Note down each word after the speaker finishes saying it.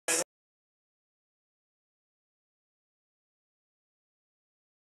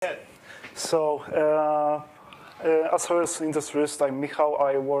So, as I was introduced, I'm Michal.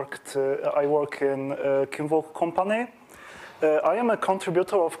 I work in qemu company. I am a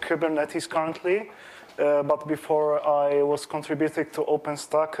contributor of Kubernetes currently, but before I was contributing to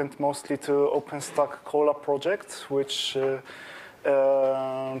OpenStack and mostly to OpenStack Kolla project, which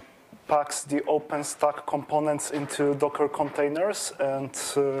packs the OpenStack components into Docker containers and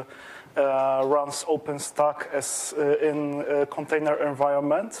runs OpenStack as in a container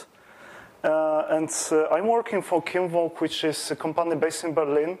environment. I'm working for qemu, which is a company based in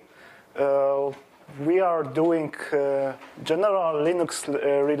Berlin. We are doing general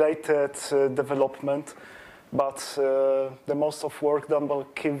Linux-related development, but the most of work done by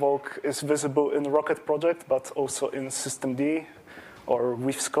qemu is visible in Rocket project, but also in systemd or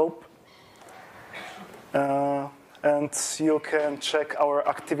with scope. And you can check our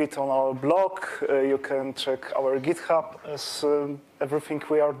activity on our blog. You can check our GitHub, as everything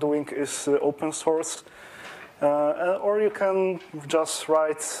we are doing is open source. Or you can just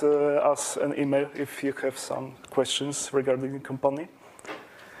write us an email if you have some questions regarding the company.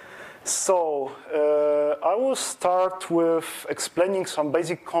 So I will start with explaining some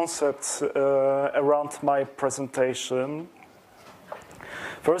basic concepts around my presentation.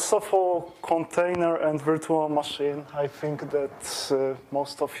 First of all, container and virtual machine. I think that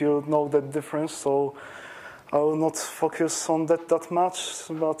most of you know that difference, so I will not focus on that much.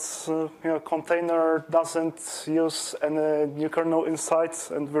 But container doesn't use any new kernel inside,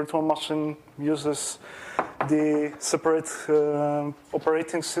 and virtual machine uses the separate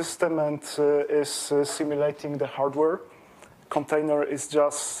operating system and is simulating the hardware. Container is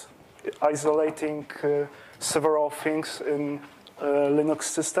just isolating several things in Linux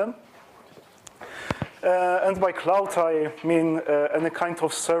system. And by cloud, I mean any kind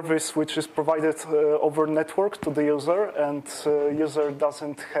of service which is provided over network to the user, and user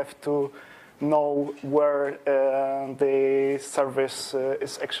doesn't have to know where the service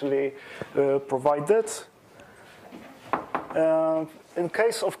is actually provided. In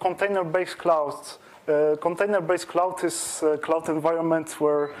case of container-based cloud is a cloud environment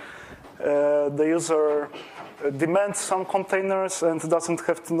where the user demands some containers and doesn't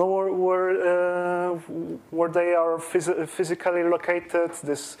have to know where they are physically located.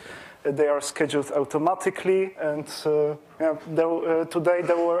 They are scheduled automatically. And today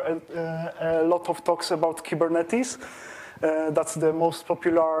there were a lot of talks about Kubernetes. That's the most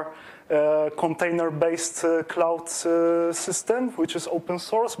popular container-based cloud system, which is open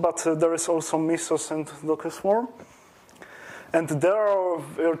source. But there is also Mesos and Docker Swarm. And there are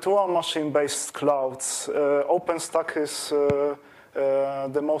virtual machine-based clouds. OpenStack is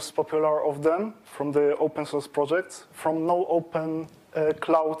the most popular of them from the open source projects. From no open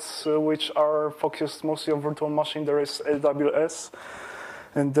clouds, which are focused mostly on virtual machine, there is AWS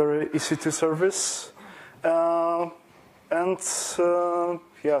and there is EC2 service.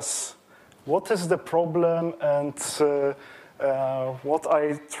 Yes, what is the problem and what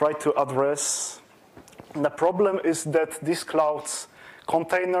I try to address? The problem is that these clouds,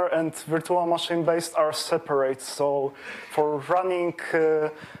 container and virtual machine based, are separate. So for running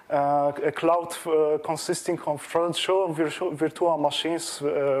a cloud consisting of traditional virtual machines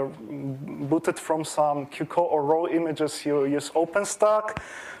booted from some QCO or raw images, you use OpenStack.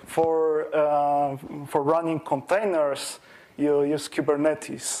 For running containers, you use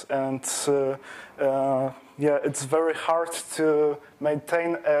Kubernetes. And it's very hard to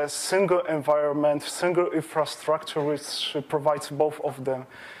maintain a single environment, single infrastructure which provides both of them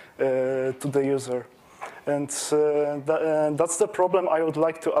to the user. And that's the problem I would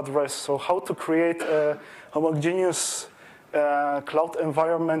like to address. So how to create a homogeneous cloud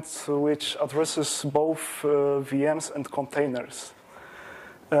environment which addresses both VMs and containers.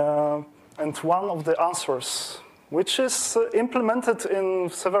 And one of the answers, which is implemented in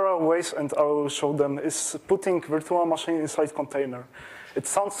several ways, and I will show them, is putting virtual machine inside container. It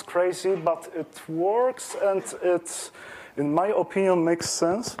sounds crazy, but it works, and it, in my opinion, makes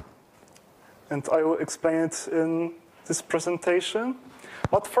sense. And I will explain it in this presentation.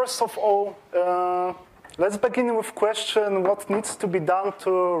 But first of all, let's begin with question: what needs to be done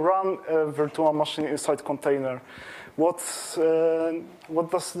to run a virtual machine inside container? What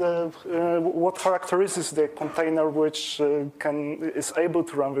characterizes the container which is able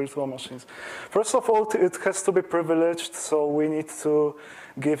to run virtual machines? First of all, it has to be privileged, so we need to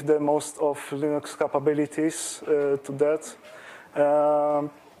give the most of Linux capabilities to that.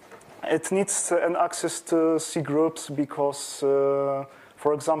 It needs an access to C groups because,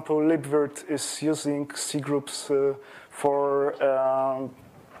 for example, libvirt is using C groups for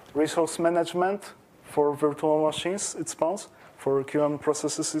resource management. For virtual machines, it spawns. For qemu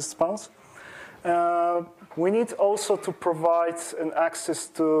processes, it spawns. We need also to provide an access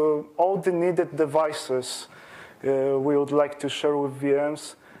to all the needed devices we would like to share with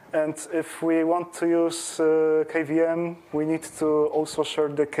VMs. And if we want to use KVM, we need to also share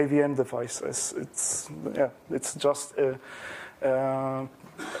the KVM devices. It's just a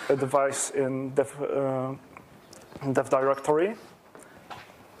device in dev directory.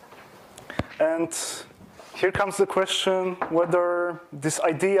 And here comes the question whether this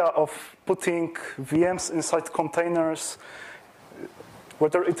idea of putting VMs inside containers,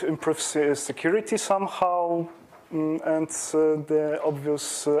 whether it improves security somehow, and the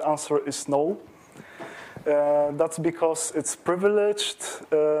obvious answer is no. That's because it's privileged,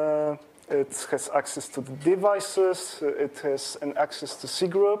 it has access to the devices, it has an access to C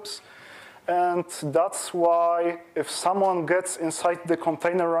groups, and that's why if someone gets inside the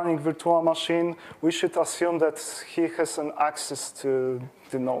container running virtual machine, we should assume that he has an access to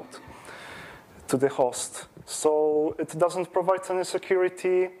the node, to the host. So it doesn't provide any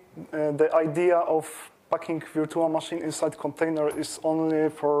security. The idea of packing virtual machine inside container is only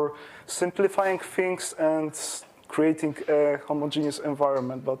for simplifying things and creating a homogeneous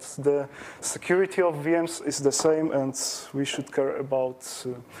environment, but the security of VMs is the same, and we should care about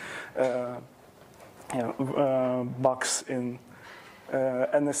bugs in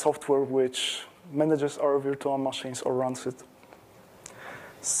any software which manages our virtual machines or runs it.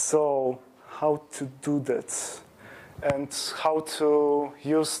 So how to do that? And how to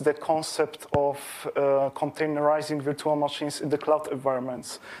use the concept of containerizing virtual machines in the cloud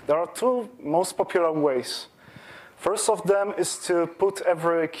environments. There are two most popular ways. First of them is to put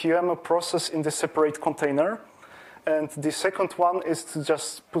every qemu process in the separate container. And the second one is to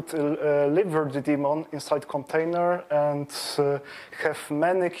just put a libvirtd daemon inside container and have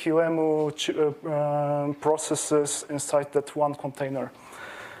many qemu processes inside that one container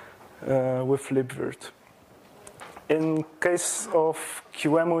with libvirt. In case of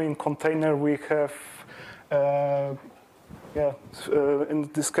qemu in container, we have, in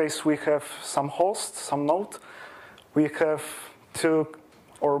this case, we have some host, some node. We have 2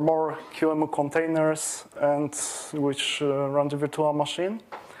 or more qemu containers and which run the virtual machine.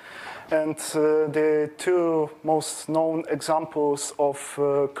 And the 2 most known examples of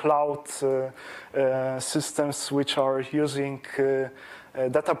cloud systems which are using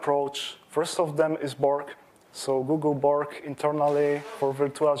that approach, first of them is Borg. So Google Borg internally for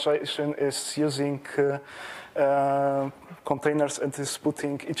virtualization is using containers and is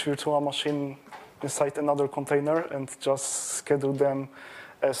putting each virtual machine inside another container and just schedule them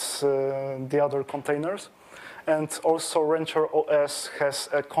as the other containers. And also Rancher OS has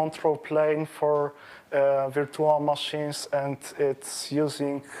a control plane for virtual machines, and it's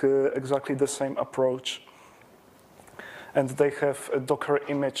using exactly the same approach. And they have a Docker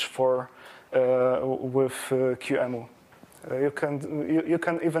image for with qemu. You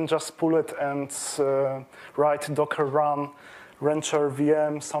can even just pull it and write docker run rancher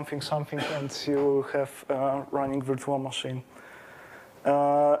VM something, and you have a running virtual machine.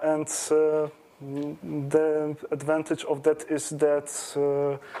 And the advantage of that is that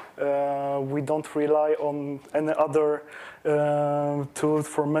we don't rely on any other tool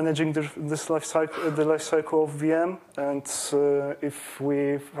for managing the life cycle of VM. And if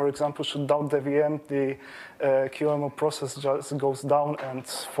we, for example, shut down the VM, the qemu process just goes down, and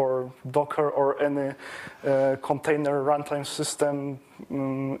for Docker or any container runtime system,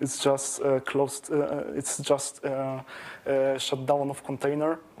 it's just closed. It's just shut down of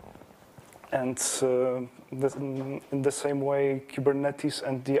container. And in the same way, Kubernetes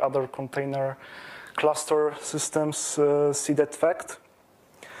and the other container cluster systems see that fact.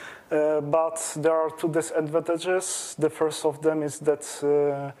 But there are 2 disadvantages. The first of them is that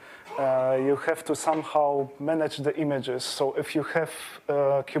you have to somehow manage the images. So if you have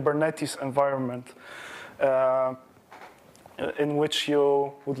a Kubernetes environment in which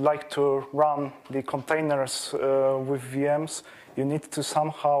you would like to run the containers with VMs, you need to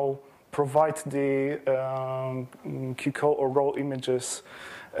somehow provide the qco or raw images.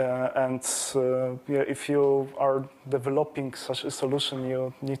 And if you are developing such a solution,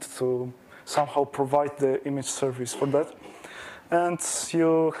 you need to somehow provide the image service for that. And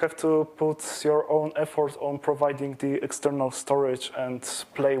you have to put your own effort on providing the external storage and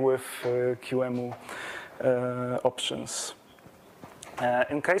play with qemu options.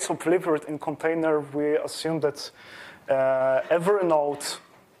 In case of libvirt in container, we assume that every node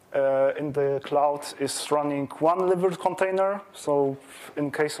in the cloud is running one libvirt container. So in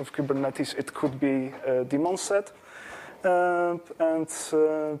case of Kubernetes, it could be a daemon set. And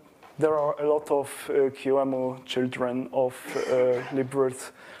there are a lot of qemu children of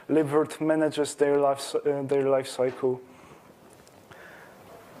libvirt. Libvirt manages their life cycle.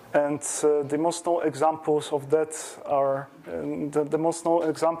 And the most known examples of that are, the most known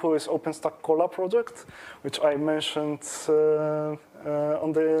example is OpenStack Kolla project, which I mentioned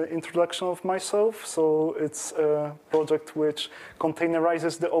on the introduction of myself. So it's a project which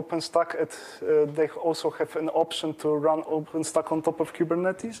containerizes the OpenStack. They also have an option to run OpenStack on top of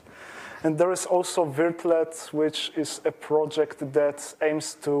Kubernetes. And there is also libvirtd, which is a project that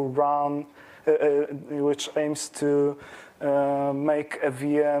aims to run, make a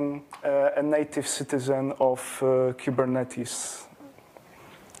VM a native citizen of Kubernetes.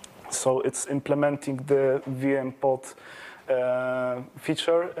 So it's implementing the VM pod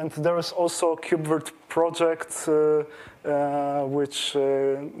feature. And there is also a KubeVirt project, which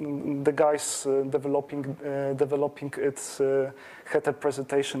the guys developing it had a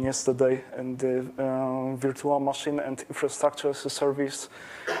presentation yesterday in the virtual machine and infrastructure as a service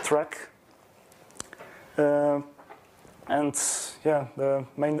track. And yeah, the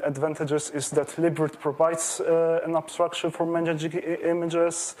main advantages is that libvirt provides an abstraction for managing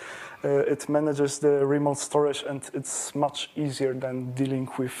images. It manages the remote storage, and it's much easier than dealing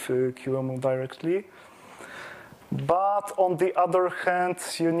with qemu directly. But on the other hand,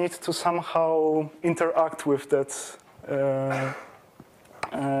 you need to somehow interact with that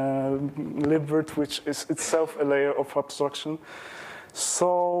libvirt, which is itself a layer of abstraction.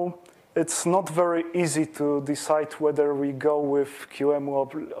 So it's not very easy to decide whether we go with qemu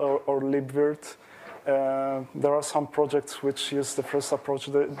or libvirt. There are some projects which use the first approach.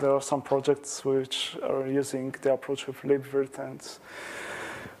 There are some projects which are using the approach of libvirt, and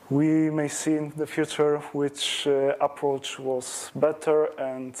we may see in the future which approach was better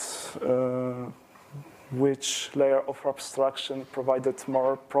and which layer of abstraction provided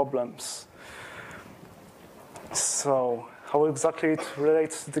more problems. So, how exactly it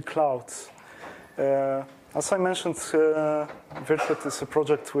relates to the cloud? As I mentioned, libvirt is a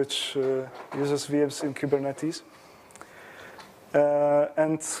project which uses VMs in Kubernetes.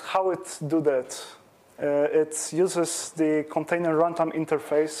 And how it do that? It uses the container runtime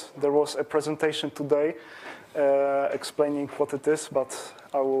interface. There was a presentation today explaining what it is, but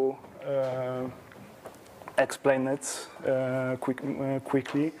I will explain it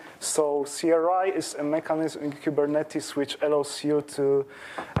quickly. So CRI is a mechanism in Kubernetes which allows you to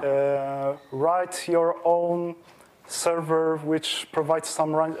write your own server which provides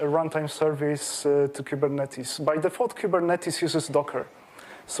some runtime service to Kubernetes. By default, Kubernetes uses Docker.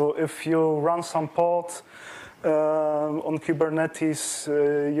 So if you run some pod on Kubernetes,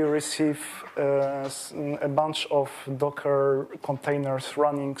 you receive a bunch of Docker containers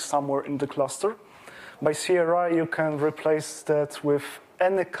running somewhere in the cluster. By CRI, you can replace that with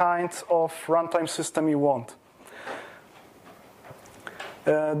any kind of runtime system you want.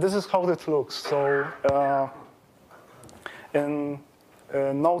 This is how it looks. So in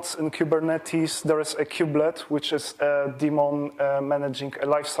nodes in Kubernetes, there is a kubelet, which is a daemon managing a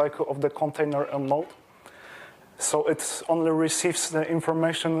lifecycle of the container and node. So it only receives the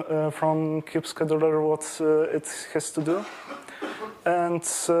information from kubescheduler what it has to do. And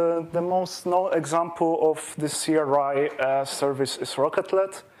the most known example of the CRI service is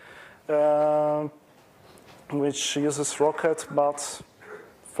Rocket.let, which uses Rocket, but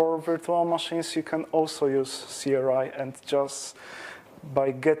for virtual machines you can also use CRI, and just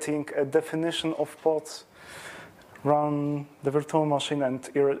by getting a definition of pods, run the virtual machine and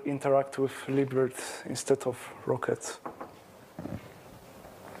interact with libvirt instead of Rocket.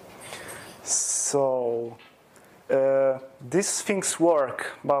 So these things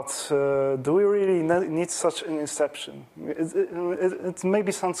work, but do we really need such an inception? It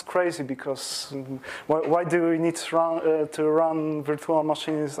maybe sounds crazy, because why do we need to run virtual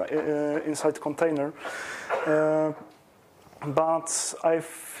machines inside container? But I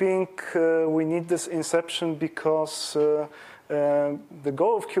think we need this inception because the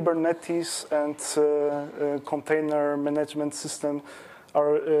goal of Kubernetes and container management system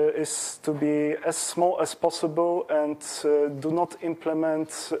is to be as small as possible and do not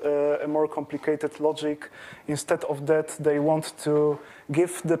implement a more complicated logic. Instead of that, they want to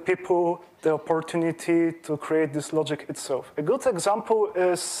give the people the opportunity to create this logic itself. A good example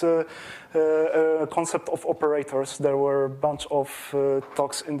is a concept of operators. There were a bunch of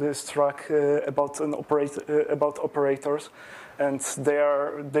talks in this track about operators, and they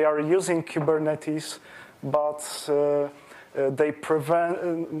are using Kubernetes, but they prevent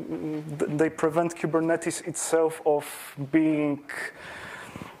Kubernetes itself of being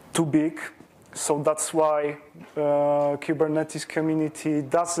too big. So that's why Kubernetes community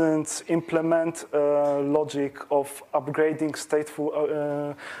doesn't implement logic of upgrading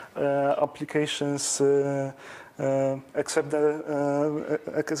stateful applications except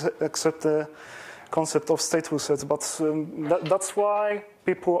the concept of stateful sets. But that's why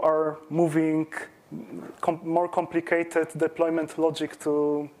people are moving more complicated deployment logic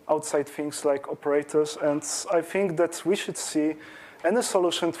to outside things like operators. And I think that we should see any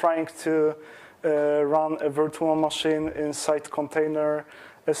solution trying to run a virtual machine inside container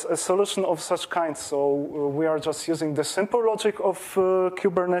as a solution of such kind. So we are just using the simple logic of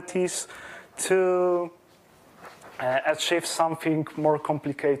Kubernetes to achieve something more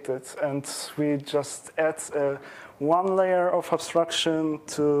complicated. And we just add one layer of abstraction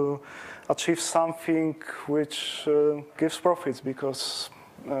to achieve something which gives profits, because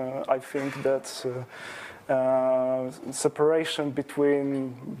I think that separation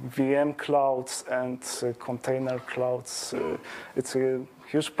between VM clouds and container clouds, it's a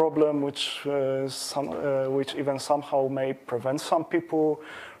huge problem which even somehow may prevent some people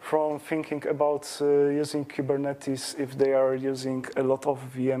from thinking about using Kubernetes if they are using a lot of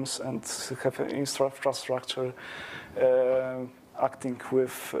VMs and have an infrastructure acting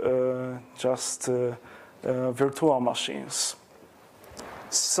with just virtual machines.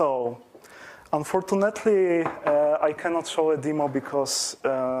 So, unfortunately, I cannot show a demo because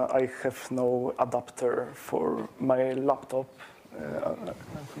I have no adapter for my laptop.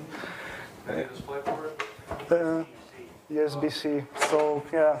 USB-C. So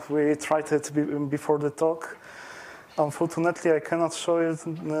yeah, we tried it before the talk. Unfortunately, I cannot show you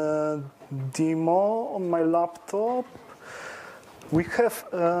the demo on my laptop. We have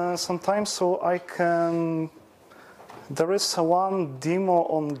some time, so I can. There is one demo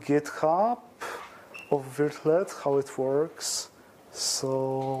on GitHub of virtd, how it works.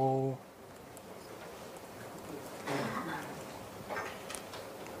 So.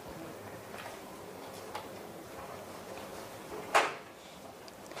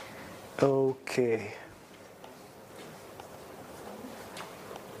 Okay.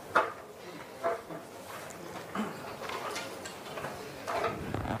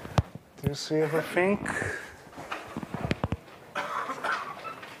 Do you see everything?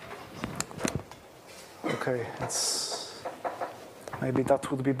 Okay, maybe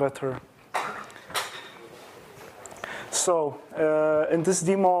that would be better. So, in this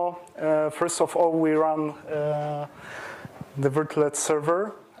demo, first of all, we run the virtd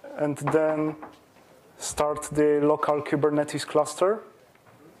server and then start the local Kubernetes cluster.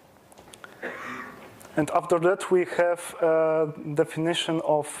 And after that, we have a definition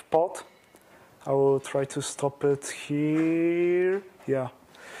of pod. I will try to stop it here. Yeah.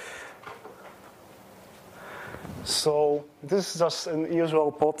 So this is just an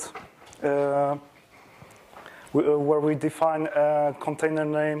usual pod where we define a container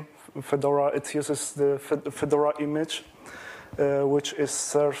name, Fedora. It uses the Fedora image, which is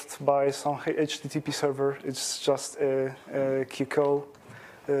served by some HTTP server. It's just a qemu.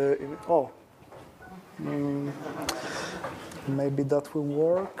 Maybe that will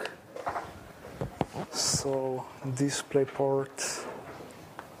work. So display port.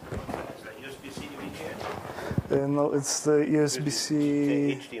 No, it's the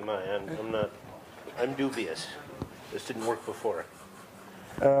USB-C. HDMI. I'm dubious. This didn't work before.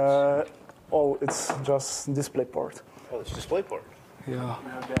 It's just DisplayPort. Oh, it's DisplayPort. Yeah.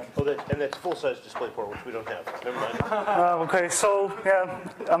 Oh, and that's full-size DisplayPort, which we don't have. Never mind. Okay, so yeah,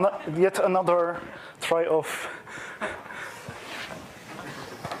 yet another try of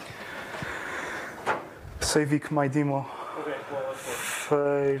saving my demo. Okay, well,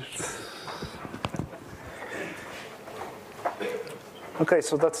 failed. Okay,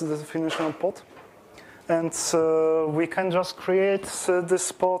 so that's the definition of pod. And we can just create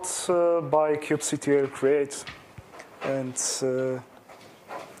this pod by kubectl create. And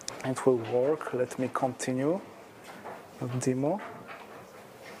it will work. Let me continue the demo.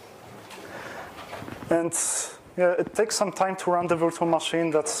 And yeah, it takes some time to run the virtual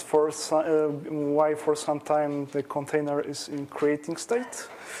machine. That's why for some time the container is in creating state.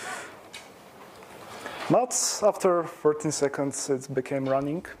 But after 13 seconds, it became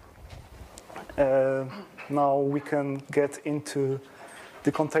running. Now we can get into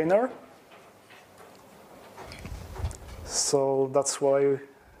the container. So that's why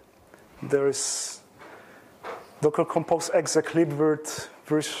there is docker compose exec libvirt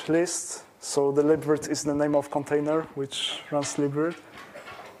wish list. So the libvirt is the name of container which runs libvirt.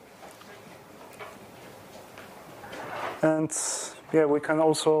 And yeah, we can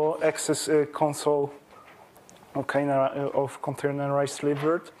also access a console of containerized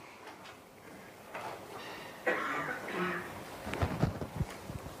libvirt.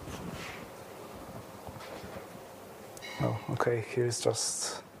 Oh, okay, here's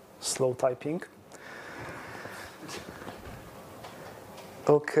just slow typing.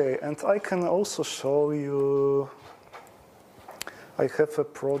 Okay, and I can also show you, I have a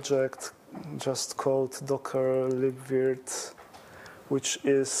project just called Docker libvirt, which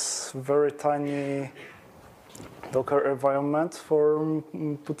is very tiny Docker environment for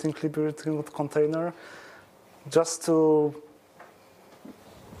putting libvirt in a container. Just to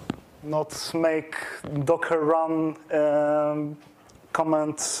not make Docker run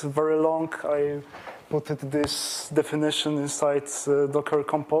command very long, I put this definition inside Docker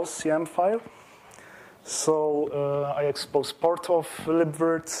compose CM file. So I expose port of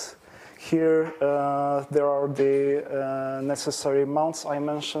libvirt. Here there are the necessary mounts I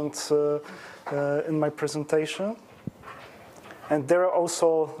mentioned in my presentation. And there are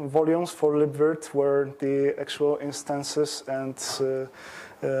also volumes for libvirt where the actual instances and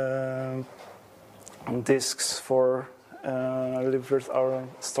disks for libvirt are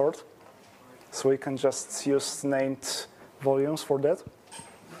stored. So we can just use named volumes for that.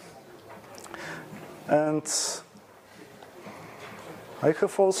 And I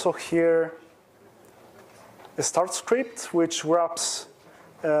have also here a start script which wraps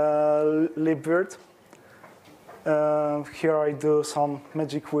libvirt. Here I do some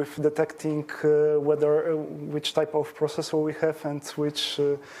magic with detecting which type of processor we have and which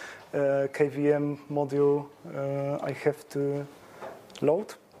KVM module I have to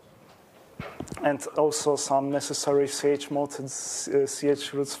load. And also some necessary chmod and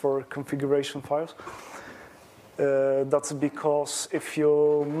ch routes for configuration files. That's because if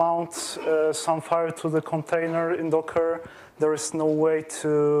you mount some file to the container in Docker, there is no way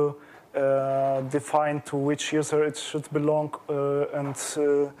to define to which user it should belong and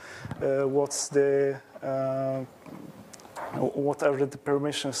what are the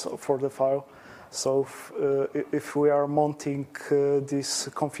permissions for the file. So if we are mounting these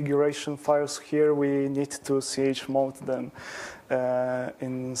configuration files here, we need to chmod them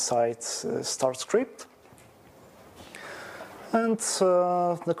inside start script. And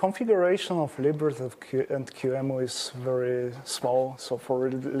the configuration of libvirt and qemu is very small. So for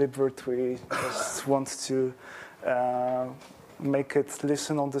libvirt, we just want to make it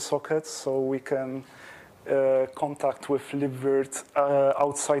listen on the socket so we can contact with libvirt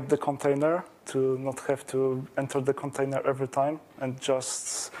outside the container to not have to enter the container every time and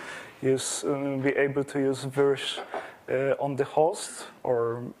just be able to use virt on the host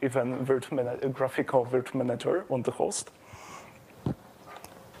or even graphical virt manager on the host.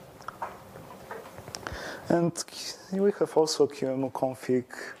 And we have also qemu config,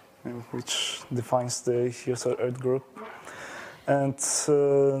 which defines the user ed group. And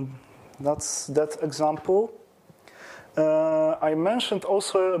that's that example. I mentioned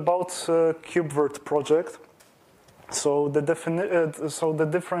also about KubeVirt project. So the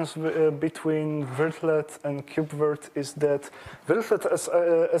difference between virtlet and KubeVirt is that virtlet,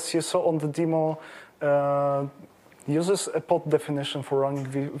 as you saw on the demo, uses a pod definition for running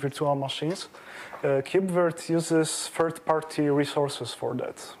virtual machines. KubeVirt uses third-party resources for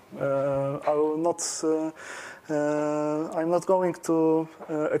that. I'm not going to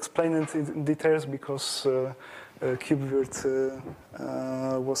explain it in details because KubeVirt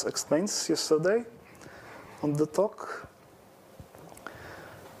was explained yesterday on the talk.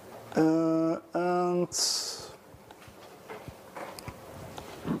 And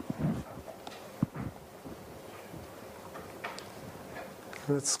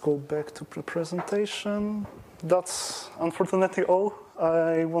let's go back to the presentation. That's unfortunately all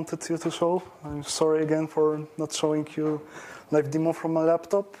I wanted you to show. I'm sorry again for not showing you live demo from my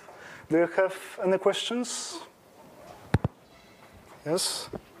laptop. Do you have any questions? Yes?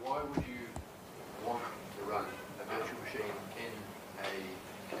 Why would you want to run a virtual machine in a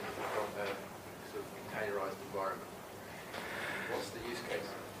sort of containerized environment? What's the use case?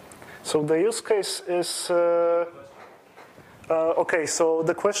 So the use case is okay, so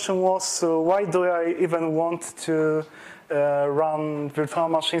the question was, why do I even want to run virtual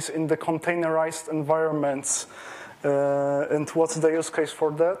machines in the containerized environments? And what's the use case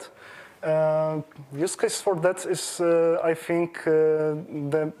for that? Use case for that is, I think,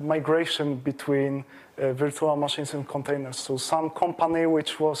 the migration between virtual machines and containers. So some company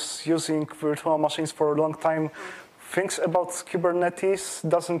which was using virtual machines for a long time thinks about Kubernetes,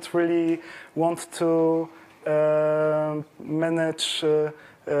 doesn't really want to manage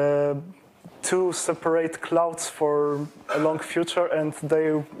two separate clouds for a long future, and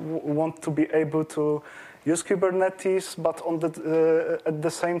they want to be able to use Kubernetes, but on at the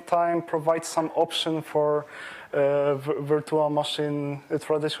same time provide some option for virtual machine,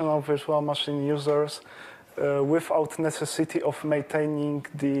 traditional virtual machine users without necessity of maintaining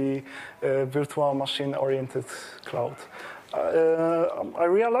the virtual machine-oriented cloud. I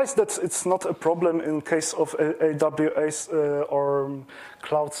realize that it's not a problem in case of AWS or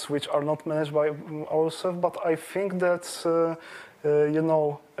clouds which are not managed by ourselves, but I think that,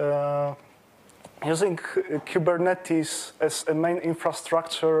 using Kubernetes as a main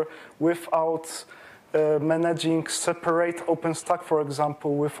infrastructure without managing separate OpenStack, for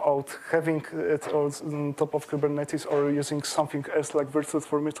example, without having it on top of Kubernetes or using something else like virtual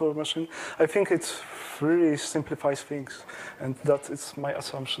for virtual machine, I think it really simplifies things, and that is my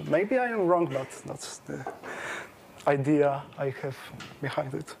assumption. Maybe I am wrong, but that's the idea I have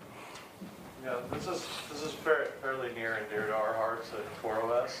behind it. Yeah, this is fairly near and dear to our hearts at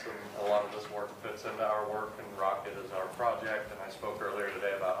CoreOS, and a lot of this work fits into our work, and Rocket is our project, and I spoke earlier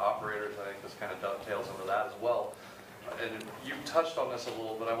today about operators. I think this kind of dovetails into that as well. And you touched on this a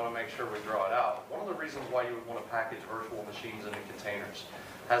little, but I want to make sure we draw it out. One of the reasons why you would want to package virtual machines into containers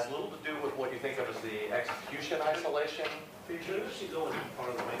has little to do with what you think of as the execution isolation features.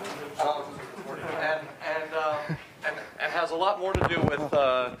 And has a lot more to do with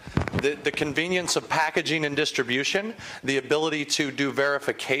the convenience of packaging and distribution, the ability to do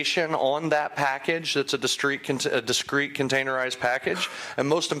verification on that package that's a discrete containerized package, and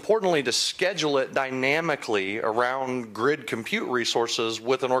most importantly, to schedule it dynamically around grid compute resources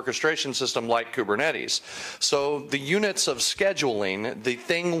with an orchestration system like Kubernetes. So the units of scheduling, the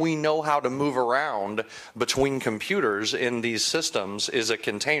thing we know how to move around between computers in these systems is a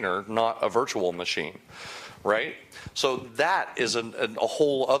container, not a virtual machine. Right? So that is a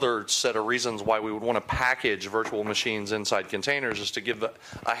whole other set of reasons why we would want to package virtual machines inside containers, is to give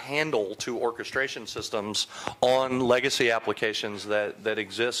a handle to orchestration systems on legacy applications that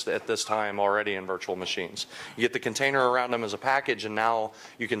exist at this time already in virtual machines. You get the container around them as a package, and now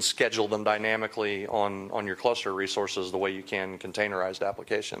you can schedule them dynamically on your cluster resources the way you can containerized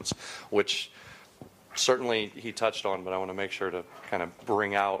applications, which certainly he touched on, but I want to make sure to kind of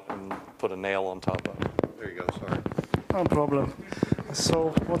bring out and put a nail on top of it. There you go, sorry. No problem.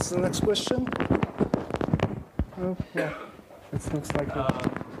 So what's the next question? Yeah, it looks like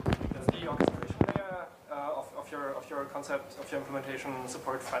does the orchestration layer of your concept, of your implementation,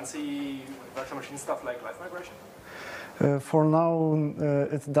 support fancy virtual machine stuff like live migration? For now,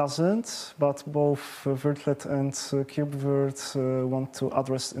 it doesn't, but both Virtlet and KubeVirt want to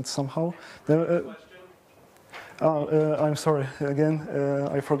address it somehow. I'm sorry again.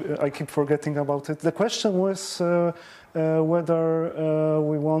 I keep forgetting about it. The question was whether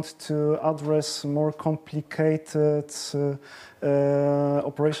we want to address more complicated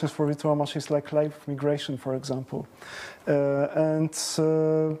operations for virtual machines like live migration, for example. And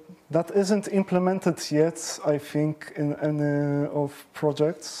that isn't implemented yet, I think, in any of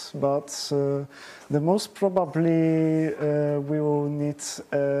projects, but the most probably we will need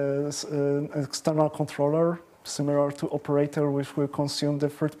an external controller similar to operator, which will consume the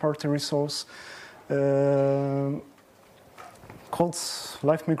third-party resource called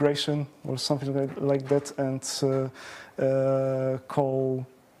live migration or something like that, and call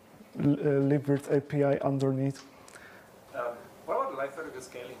libvirtd API underneath. What about live vertical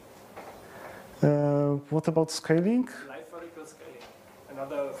scaling? What about scaling? Live vertical scaling,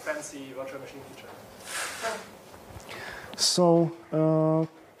 another fancy virtual machine feature. So,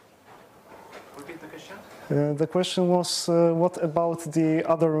 repeat the question. The question was, what about the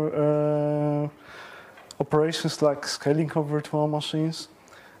other operations like scaling of virtual machines?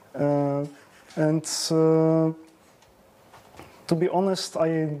 And to be honest, I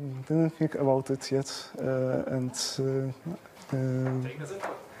didn't think about it yet. Take us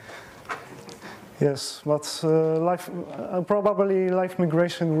input. Yes, but probably live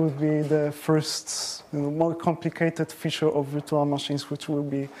migration would be the first more complicated feature of virtual machines, which will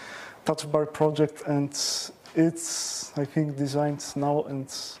be touched by project, and it's, I think, designed now and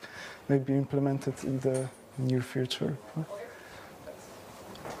maybe implemented in the near future.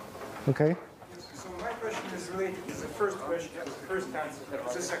 Okay? So my question is related to the first question, the first answer,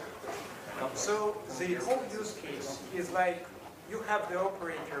 the second question. So the whole use case is like you have the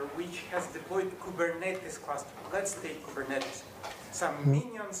operator which has deployed Kubernetes cluster. Let's take Kubernetes. Some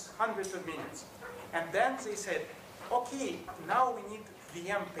minions, hundreds of minions. And then they said, okay, now we need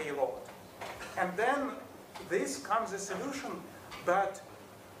VM payload. And then this comes a solution, but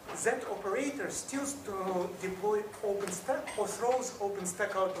that operator still to deploy OpenStack or throws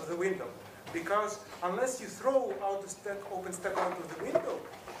OpenStack out of the window. Because unless you throw OpenStack out of the window,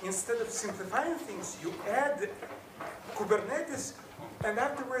 instead of simplifying things, you add Kubernetes, and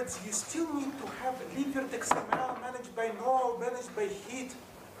afterwards you still need to have libvirtd XML managed by Noah, managed by Heat.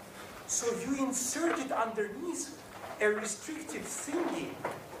 So you inserted underneath a restrictive thingy,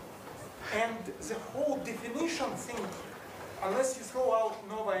 and the whole definition thing, unless you throw out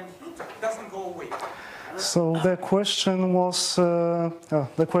Nova and Hit, doesn't go away. So the question was, the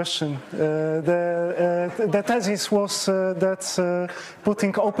thesis was that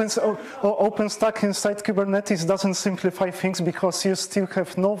putting OpenStack inside Kubernetes doesn't simplify things because you still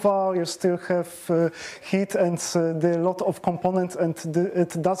have Nova, you still have Hit and a lot of components, and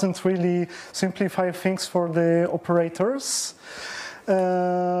it doesn't really simplify things for the operators.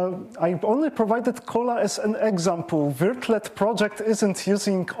 I only provided Kolla as an example. Virtlet project isn't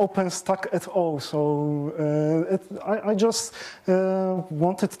using OpenStack at all, so I just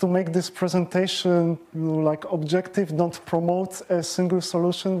wanted to make this presentation like objective, not promote a single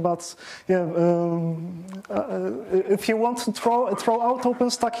solution. But yeah, if you want to throw out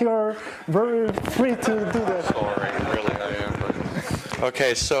OpenStack, you are very free to do that. Sorry, really, I am.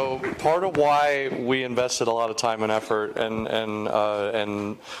 Okay, so part of why we invested a lot of time and effort,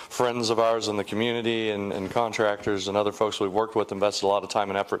 and friends of ours in the community and contractors and other folks we've worked with invested a lot of time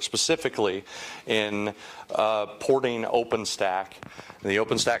and effort specifically in porting OpenStack, the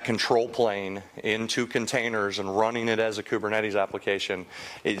OpenStack control plane, into containers and running it as a Kubernetes application,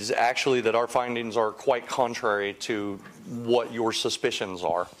 is actually that our findings are quite contrary to what your suspicions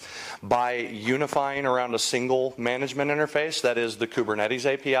are. By unifying around a single management interface, that is the Kubernetes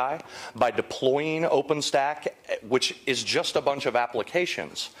API, by deploying OpenStack, which is just a bunch of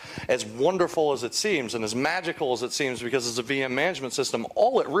applications, as wonderful as it seems and as magical as it seems because it's a VM management system,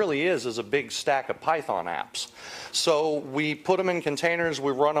 all it really is a big stack of Python apps. So we put them in containers,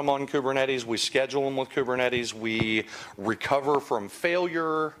 we run them on Kubernetes, we schedule them with Kubernetes, we recover from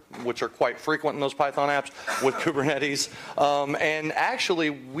failure, which are quite frequent in those Python apps, with Kubernetes. And actually,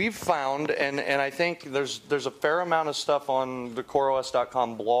 we've found, and I think there's a fair amount of stuff on the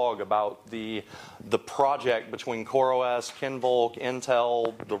coreos.com blog about the project between CoreOS, Kinvolk,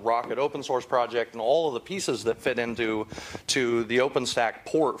 Intel, the Rocket open source project, and all of the pieces that fit into the OpenStack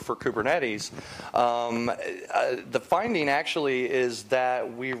port for Kubernetes. The finding actually is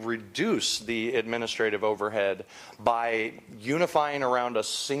that we reduce the administrative overhead by unifying around a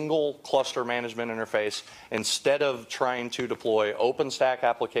single cluster management interface instead of trying to deploy OpenStack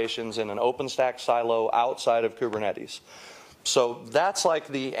applications in an OpenStack silo outside of Kubernetes. So that's like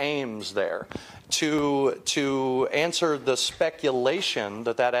the aims there. To answer the speculation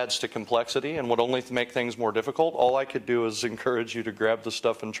that adds to complexity and would only make things more difficult, all I could do is encourage you to grab the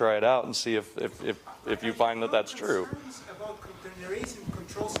stuff and try it out and see if you find that that's true. About containerizing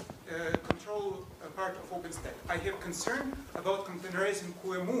control part of OpenStack. I have concern about containerizing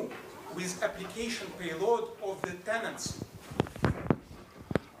qemu with application payload of the tenants.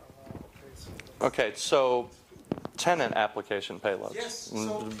 Okay, so tenant application payloads. Yes,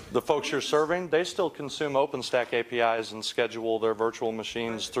 so the folks you're serving, they still consume OpenStack APIs and schedule their virtual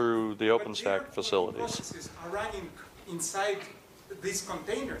machines through the OpenStack facilities. Processes are running inside these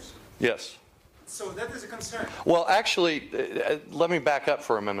containers. Yes. So that is a concern. Well, actually, let me back up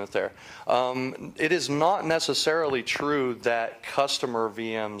for a minute there. It is not necessarily true that customer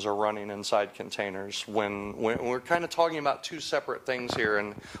VMs are running inside containers. When we're kind of talking about two separate things here,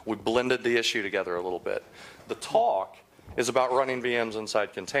 and we blended the issue together a little bit. The talk is about running VMs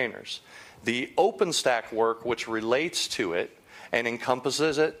inside containers. The OpenStack work, which relates to it and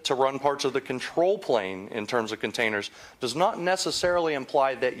encompasses it to run parts of the control plane in terms of containers, does not necessarily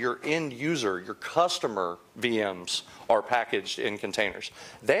imply that your end user, your customer VMs are packaged in containers.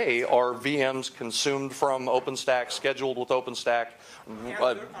 They are VMs consumed from OpenStack, scheduled with OpenStack,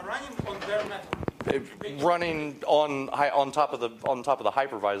 running on top of the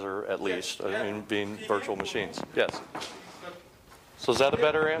hypervisor at least, being virtual machines. Yes. So is that a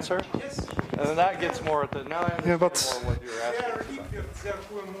better answer? Yes. And then that gets more at the, now I understand more what you're asking. Their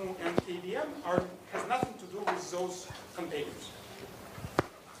qemu and KVM has nothing to do with those containers.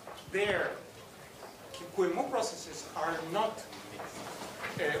 Their qemu processes are not,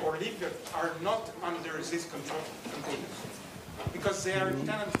 or libvirt are not under these control containers because they are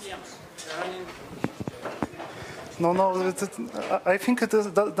tenant VMs. They're running. No, I think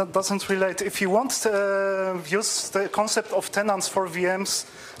that doesn't relate. If you want to use the concept of tenants for VMs,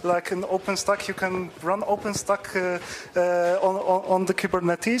 like in OpenStack, you can run OpenStack on the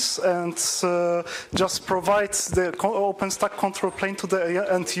Kubernetes and just provide the OpenStack control plane to the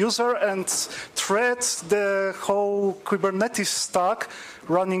end user and thread the whole Kubernetes stack,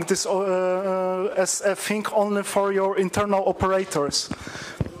 running this as a thing only for your internal operators.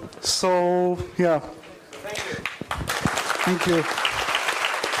 So, yeah. Thank you. Thank you.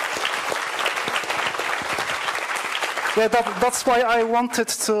 Yeah, that's why I wanted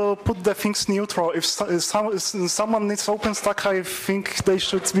to put the things neutral. If someone needs OpenStack, I think they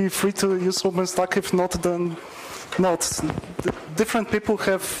should be free to use OpenStack. If not, then not. Different people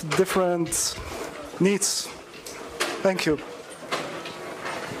have different needs. Thank you.